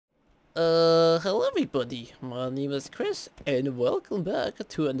Hello everybody, my name is Chris, and welcome back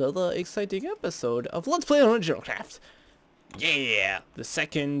to another exciting episode of Let's Play Unoriginal Craft. Yeah! The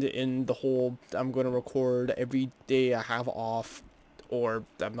second in the whole, I'm gonna record every day I have off, or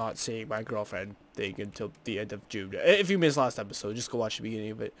I'm not seeing my girlfriend thing until the end of June. If you missed last episode, just go watch the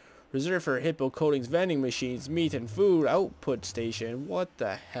beginning of it. Reserved for Hippo Coatings vending machines, meat and food, output station, what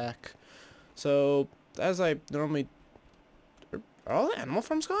the heck? So, as I normally... Are all the animal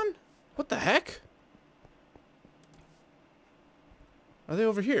farms gone? What the heck? Are they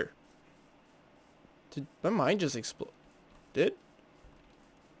over here? Did my mind just explode? Did?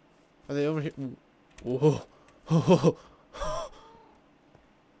 Are they over here? Whoa.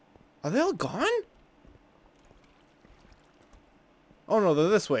 Are they all gone? Oh no, they're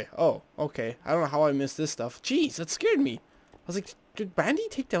this way. Oh, okay. I don't know how I missed this stuff. Jeez, that scared me. I was like, did Brandy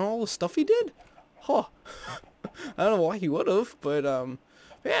take down all the stuff he did? Huh. I don't know why he would have, but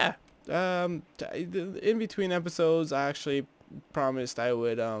yeah. In between episodes, I actually promised I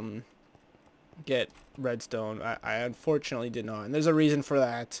would get redstone. I unfortunately did not, and there's a reason for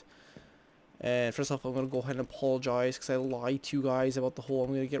that. And first off, I'm gonna go ahead and apologize because I lied to you guys about the whole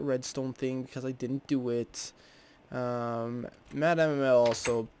I'm gonna get redstone thing because I didn't do it. Matt MML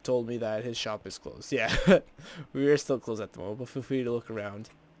also told me that his shop is closed. Yeah, we are still closed at the moment, but feel free to look around.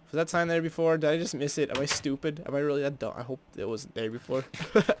 Was that sign there before? Did I just miss it? Am I stupid? Am I really that dumb? I hope it wasn't there before.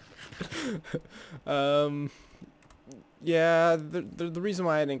 Yeah, the reason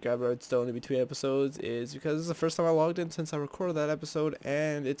why I didn't grab redstone in between episodes is because this is the first time I logged in since I recorded that episode,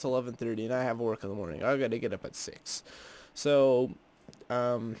 and it's 11:30 and I have work in the morning. I gotta get up at 6. So,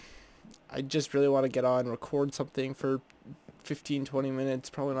 I just really want to get on, record something for 15-20 minutes.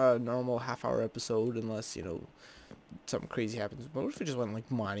 Probably not a normal half-hour episode unless, you know, something crazy happens. But what if we just went like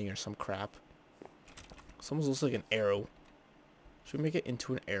mining or some crap? This almost looks like an arrow. Should we make it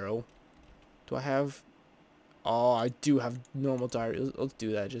into an arrow? Do I have... Oh, I do have normal diary. Let's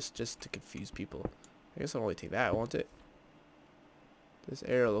do that just to confuse people. I guess I'll only take that, won't it? This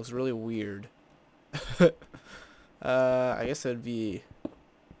arrow looks really weird. I guess it would be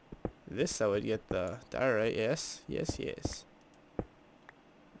this. I would get the diorite. Yes.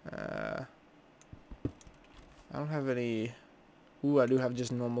 I don't have any... Ooh, I do have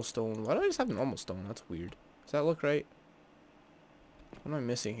just normal stone. Why do I just have normal stone? That's weird. Does that look right? What am I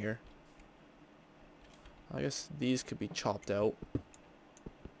missing here? I guess these could be chopped out.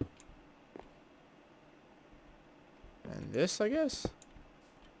 And this, I guess?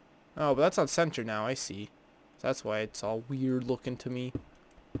 Oh, but that's not centered now. I see. So that's why it's all weird looking to me.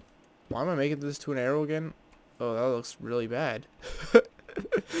 Why am I making this to an arrow again? Oh, that looks really bad.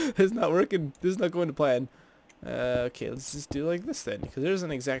 It's not working. This is not going to plan. Okay, let's just do like this then, because there's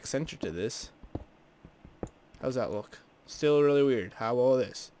an exact center to this. How's that look? Still really weird. How about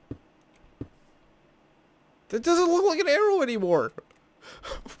this? That doesn't look like an arrow anymore.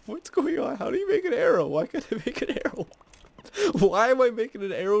 What's going on? How do you make an arrow? Why can't I make an arrow? Why am I making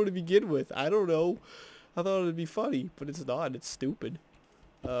an arrow to begin with? I don't know. I thought it'd be funny, but it's not. It's stupid.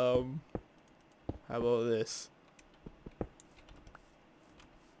 How about this?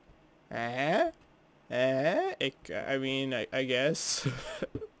 I mean, I guess.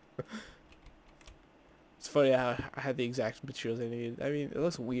 It's funny how I had the exact materials I needed. I mean, it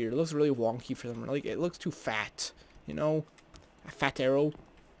looks weird. It looks really wonky for them. Like, it looks too fat. You know? A fat arrow.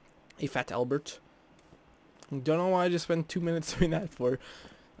 A fat Albert. Don't know why I just spent 2 minutes doing that for.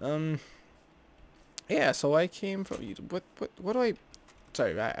 Yeah, so I came from... What do I...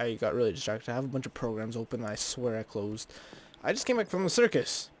 Sorry, I got really distracted. I have a bunch of programs open and I swear I closed. I just came back from the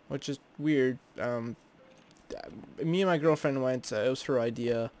circus, which is weird. Me and my girlfriend went. It was her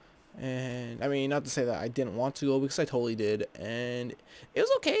idea. And I mean, not to say that I didn't want to go, because I totally did, and it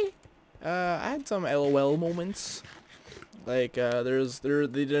was okay. I had some LOL moments, like they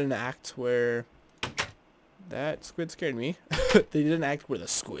did an act where that squid scared me. They did an act where the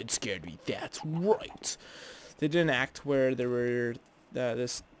squid scared me. That's right. They did an act where there were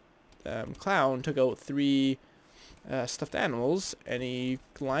this clown took out 3 stuffed animals and he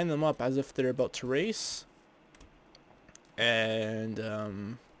lined them up as if they're about to race, and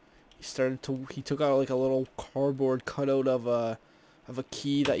he took out like a little cardboard cutout of a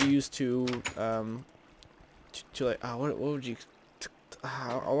key that you used to like, what would you,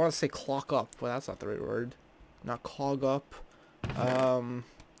 I want to say clock up, but that's not the right word. Not clog up. How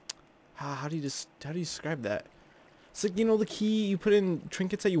do you describe that? It's like, you know, the key you put in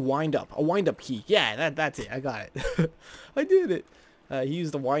trinkets that you wind up. A wind up key. Yeah, that's it. I got it. I did it. He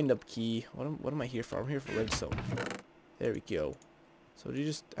used the wind up key. What am I here for? I'm here for redstone. There we go. So do you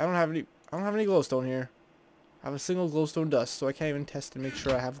just... I don't have any glowstone here. I have a single glowstone dust, so I can't even test to make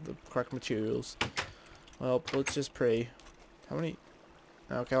sure I have the correct materials. Well, let's just pray. How many?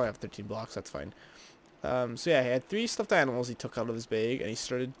 Okay, I only have 13 blocks. That's fine. So yeah, he had 3 stuffed animals he took out of his bag, and he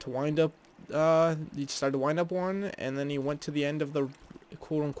started to wind up. He started to wind up one, and then he went to the end of the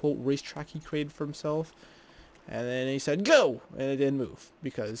quote-unquote racetrack he created for himself, and then he said go, and it didn't move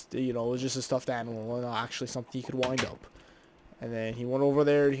because it was just a stuffed animal and not actually something he could wind up. And then he went over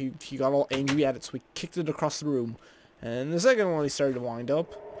there. He got all angry at it, so he kicked it across the room. And the second one he started to wind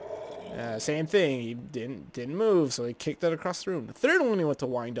up. Same thing. He didn't move, so he kicked it across the room. The third one he went to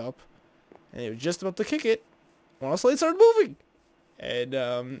wind up, and he was just about to kick it. When all of a sudden it started moving, and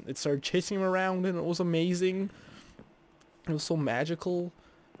it started chasing him around, and it was amazing. It was so magical.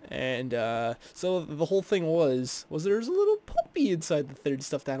 And so the whole thing was there's a little puppy inside the third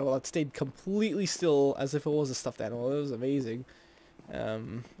stuffed animal that stayed completely still as if it was a stuffed animal. It was amazing.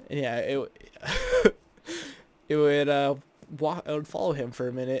 And yeah, it would follow him for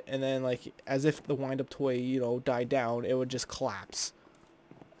a minute, and then like as if the wind up toy died down, it would just collapse.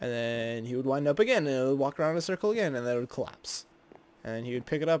 And then he would wind up again, and it would walk around in a circle again, and then it would collapse. And then he would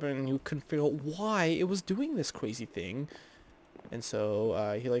pick it up, and he couldn't figure out why it was doing this crazy thing. And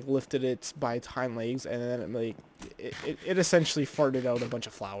so he like lifted it by its hind legs, and then it essentially farted out a bunch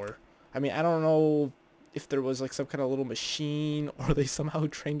of flour. I mean, I don't know if there was like some kind of little machine, or they somehow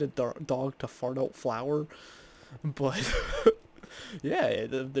trained a dog to fart out flour, but yeah,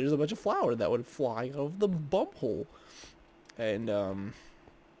 there's a bunch of flour that would fly out of the bum hole. And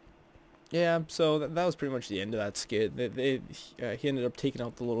yeah, so that was pretty much the end of that skit. He ended up taking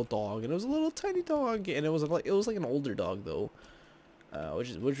out the little dog, and it was a little tiny dog, and it was like an older dog though,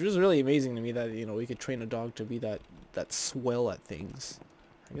 which was really amazing to me that we could train a dog to be that swell at things.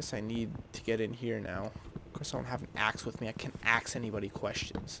 I guess I need to get in here now. Of course, I don't have an axe with me. I can't axe anybody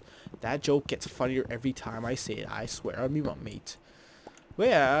questions. That joke gets funnier every time I say it. I swear on me, mate. But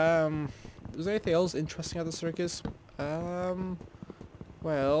yeah, was there anything else interesting at the circus?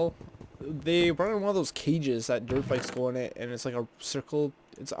 Well, they brought in one of those cages that dirt bikes go in it, and it's like a circle.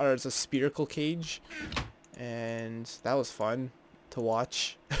 It's a spherical cage, and that was fun to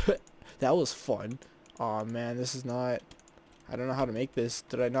watch. That was fun. Oh man, this is not. I don't know how to make this.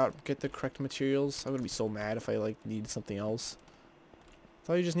 Did I not get the correct materials? I'm gonna be so mad if I like need something else. I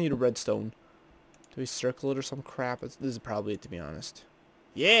thought you just need a redstone. Do we circle it or some crap? This is probably it, to be honest.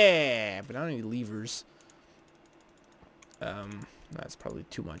 Yeah, but I don't need levers. That's probably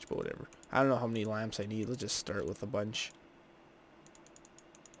too much, but whatever. I don't know how many lamps I need. Let's just start with a bunch.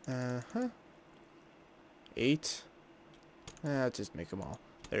 8. Let's just make them all.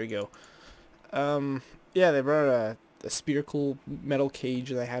 There we go. Yeah, they brought a spherical metal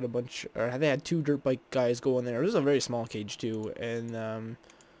cage, and they had a bunch, or they had 2 dirt bike guys go in there. It was a very small cage too, and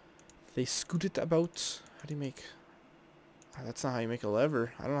they scooted about. How do you make? That's not how you make a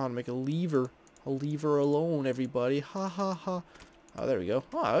lever. I don't know how to make a lever. A lever alone, everybody. Ha ha ha. Oh, there we go.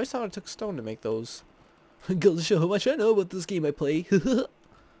 Oh, I always thought it took stone to make those. Goes to show how much I know about this game I play.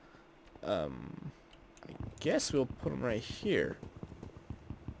 I guess we'll put them right here.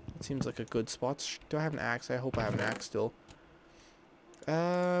 That seems like a good spot. Do I have an axe? I hope I have an axe still.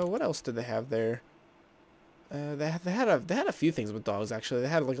 What else did they have there? They had a few things with dogs actually. They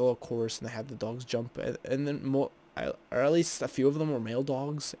had like a little course, and they had the dogs jump, and then or at least a few of them were male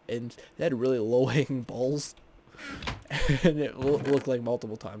dogs, and they had really low-hanging balls. And it looked like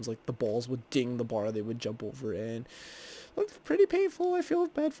multiple times, like the balls would ding the bar, they would jump over, and it looked pretty painful. I feel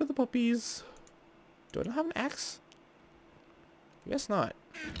bad for the puppies. Do I not have an axe? I guess not.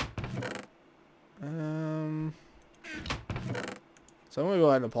 So I'm gonna go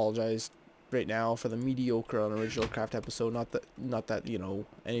ahead and apologize right now for the mediocre Unoriginal Craft episode. Not that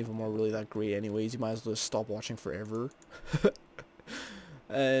any of them are really that great anyways. You might as well just stop watching forever.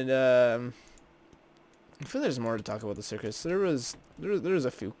 And I feel there's more to talk about the circus. There was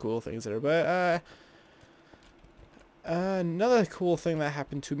a few cool things there, but another cool thing that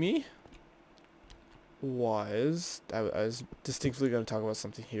happened to me was I was distinctly going to talk about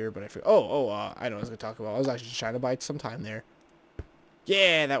something here, but I forgot. I know what I was going to talk about. I was actually just trying to buy some time there.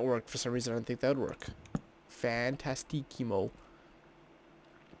 Yeah, that worked. For some reason, I didn't think that would work. Fantastiquimo.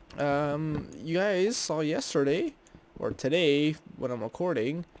 You guys saw yesterday, or today, when I'm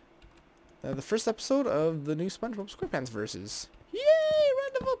recording, the first episode of the new SpongeBob SquarePants versus. Yay!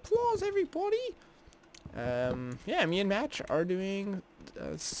 Round of applause, everybody! Yeah, me and Match are doing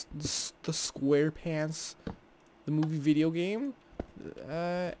the SquarePants, the movie video game.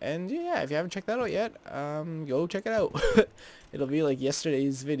 And yeah, if you haven't checked that out yet, go check it out. It'll be like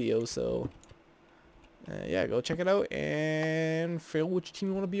yesterday's video, so Yeah, go check it out and figure out which team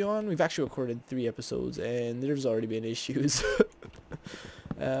you want to be on. We've actually recorded 3 episodes, and there's already been issues.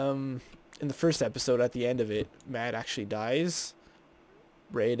 In the first episode, at the end of it, Matt actually dies,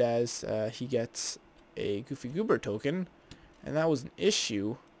 right as he gets a Goofy Goober token, and that was an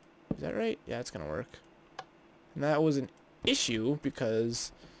issue. Is that right? Yeah, it's gonna work. And that was an issue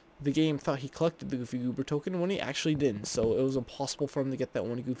because the game thought he collected the Goofy Goober token when he actually didn't, so it was impossible for him to get that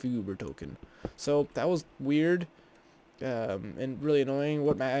one Goofy Goober token. So that was weird and really annoying.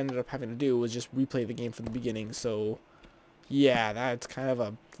 What Matt ended up having to do was just replay the game from the beginning, so yeah, that's kind of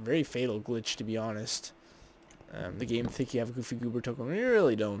a very fatal glitch, to be honest. The game think you have a Goofy Goober token when you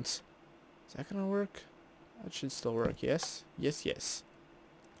really don't. Is that gonna work? That should still work, yes? Yes, yes.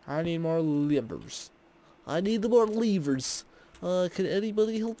 I need more levers. I need the more levers. Can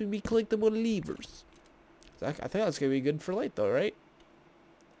anybody help me collect the more levers? I think that's gonna be good for light, though, right?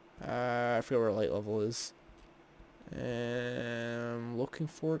 I forget where light level is. Looking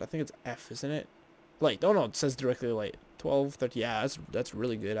for it. I think it's F, isn't it? Light. Oh no, it says directly light. 12, 30. Yeah, that's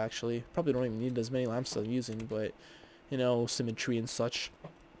really good, actually. Probably don't even need as many lamps as I'm using, but you know, symmetry and such.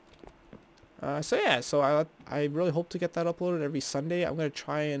 So yeah, so I really hope to get that uploaded every Sunday. I'm gonna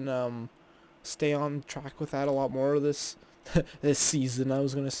try and stay on track with that a lot more this this season. I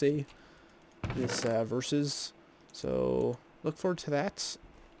was gonna say this versus. So look forward to that.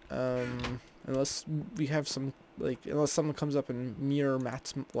 Unless we have some unless something comes up in me or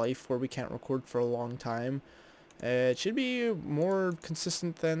Matt's life where we can't record for a long time, it should be more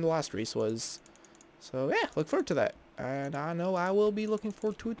consistent than the last race was. So yeah, look forward to that. And I know I will be looking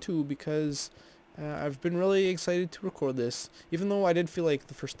forward to it too, because I've been really excited to record this. Even though I did feel like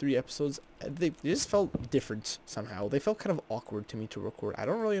the first 3 episodes, they just felt different somehow. They felt kind of awkward to me to record. I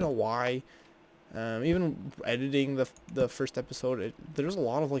don't really know why. Even editing the first episode, there's a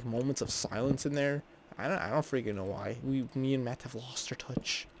lot of like moments of silence in there. I don't freaking know why. Me and Matt have lost our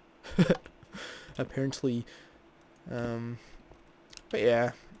touch. Apparently. But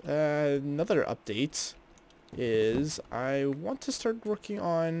yeah, another update is I want to start working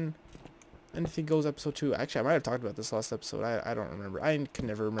on Anything Goes episode 2. Actually, I might have talked about this last episode. I don't remember. I can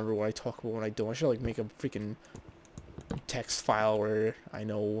never remember what I talk about when I don't. I should like make a freaking text file where I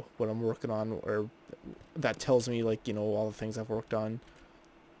know what I'm working on, or that tells me like, you know, all the things I've worked on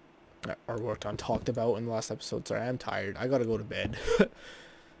or talked about in the last episode. Sorry, I'm tired. I gotta go to bed.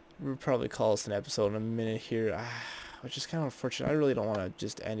 We'll probably call this an episode in a minute here, which is kind of unfortunate. I really don't want to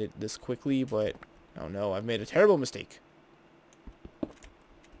just end it this quickly, but oh no, I've made a terrible mistake.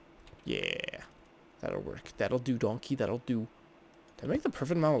 Yeah, that'll work. That'll do, donkey. That'll do. Did I make the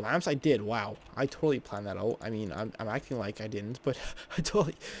perfect amount of lamps? I did. Wow, I totally planned that out. I mean, I'm acting like I didn't, but I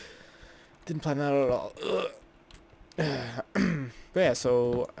totally didn't plan that out at all. But yeah,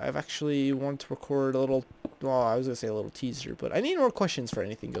 so I've actually wanted to record a little, well, I was going to say a little teaser, but I need more questions for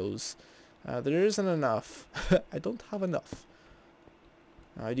Anything Goes. There isn't enough. I don't have enough.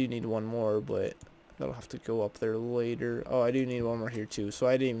 I do need one more, but that'll have to go up there later. Oh, I do need one more here too, so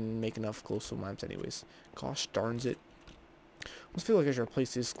I didn't even make enough glowstone lamps anyways. Gosh darns it. I almost feel like I should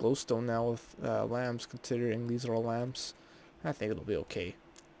replace this glowstone now with lamps, considering these are all lamps. I think it'll be okay.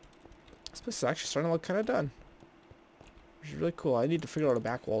 This place is actually starting to look kind of done, which is really cool. I need to figure out a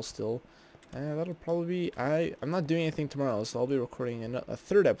back wall still. That'll probably be... I'm not doing anything tomorrow, so I'll be recording a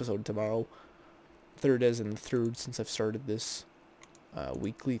 3rd episode tomorrow. 3rd as in the 3rd since I've started this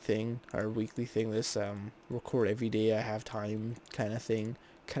weekly thing. This record every day I have time kind of thing.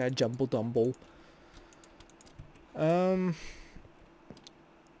 Kind of jumble-dumble. What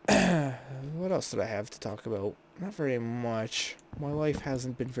else did I have to talk about? Not very much. My life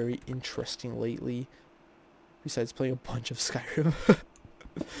hasn't been very interesting lately, besides playing a bunch of Skyrim.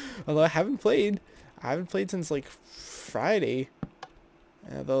 Although I haven't played since like Friday.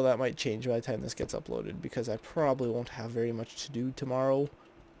 Though that might change by the time this gets uploaded, because I probably won't have very much to do tomorrow.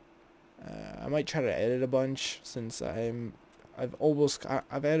 I might try to edit a bunch, since I've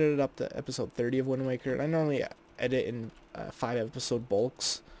edited up to episode 30 of Wind Waker, and I normally edit in 5 episode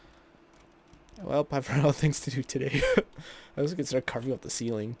bulks. Well, I've run out of things to do today. I was gonna start carving out the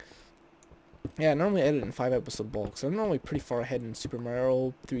ceiling. Yeah, I normally edit in 5 episode bulks. I'm normally pretty far ahead in Super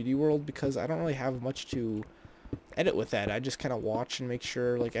Mario 3D World, because I don't really have much to edit with that. I just kind of watch and make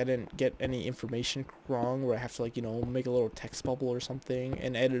sure like I didn't get any information wrong, where I have to like, you know, make a little text bubble or something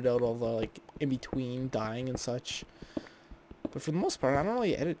and edit out all the like in between dying and such. But for the most part, I don't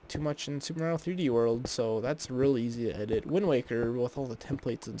really edit too much in Super Mario 3D World, so that's real easy to edit. Wind Waker, with all the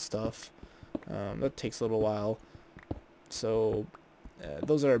templates and stuff, that takes a little while. So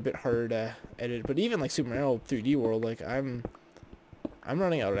those are a bit harder to edit. But even like Super Mario 3D World, like I'm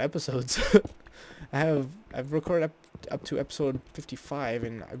running out of episodes. I've recorded up to episode 55,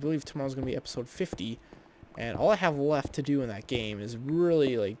 and I believe tomorrow's gonna be episode 50. And all I have left to do in that game is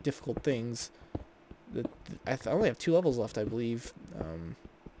really like difficult things. I only have 2 levels left, I believe.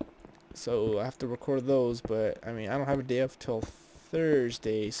 So I have to record those, but I mean I don't have a day off till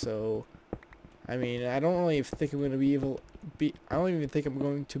Thursday, so I mean I don't really think I'm gonna be able. I don't even think I'm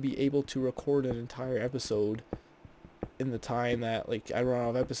going to be able to record an entire episode in the time that like I run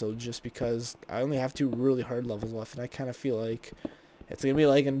out of episodes, just because I only have 2 really hard levels left, and I kind of feel like it's gonna be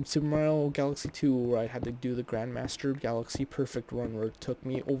like in Super Mario Galaxy 2, where I had to do the Grandmaster Galaxy Perfect run, where it took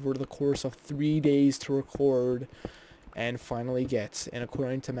me over the course of 3 days to record and finally get, and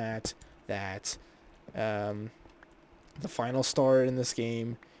according to Matt, that the final star in this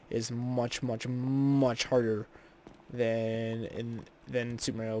game is much harder than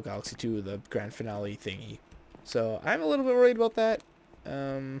Super Mario Galaxy 2, the grand finale thingy. So I'm a little bit worried about that.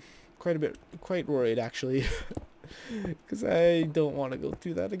 Quite worried actually, because I don't want to go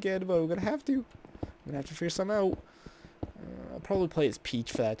through that again, but I'm gonna have to. I'm gonna have to figure something out. I'll probably play as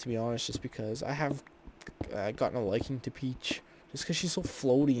Peach for that, to be honest, just because I have gotten a liking to Peach. Just because she's so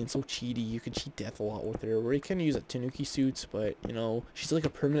floaty and so cheaty, you can cheat death a lot with her. Where you can use a Tanuki suits, but you know she's like a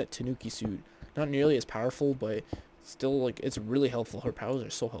permanent Tanuki suit. Not nearly as powerful, but still like it's really helpful. Her powers are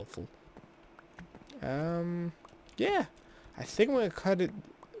so helpful. Yeah, I think I'm gonna cut it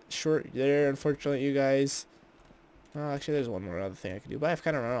short there. Unfortunately, you guys. Actually, there's one more other thing I could do, but I've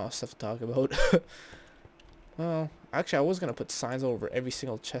kind of run out of stuff to talk about. Well, actually, I was gonna put signs over every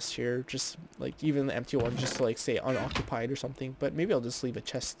single chest here, just like even the empty one, just to like say unoccupied or something. But maybe I'll just leave a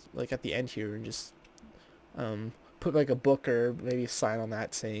chest like at the end here and just put like a book or maybe a sign on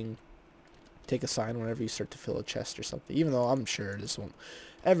that saying take a sign whenever you start to fill a chest or something. Even though I'm sure this won't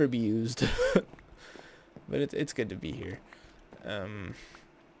ever be used, but it's good to be here.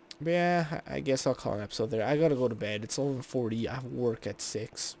 But yeah, I guess I'll call an episode there. I gotta go to bed. It's 11:40. I have work at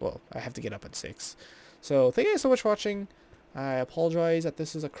 6. Well, I have to get up at 6. So thank you guys so much for watching. I apologize that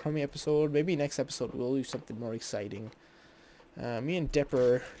this is a crummy episode. Maybe next episode we'll do something more exciting. Me and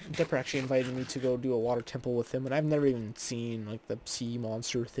Dipper actually invited me to go do a water temple with him, and I've never even seen like the sea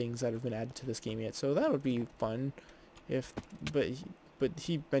monster things that have been added to this game yet. So that would be fun. But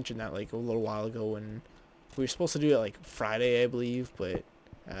he mentioned that like a little while ago, and we were supposed to do it like Friday, I believe, but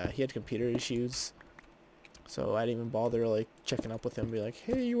he had computer issues, so I didn't even bother like checking up with him, be like,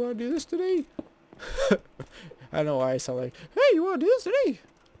 hey, you want to do this today? I don't know why I sound like, hey, you want to do this today?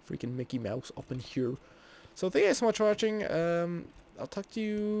 Freaking Mickey Mouse up in here. So thank you guys so much for watching. I'll talk to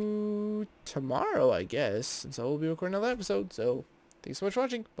you tomorrow, I guess, and so we'll be recording another episode. So thanks so much for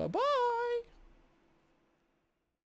watching. Bye bye.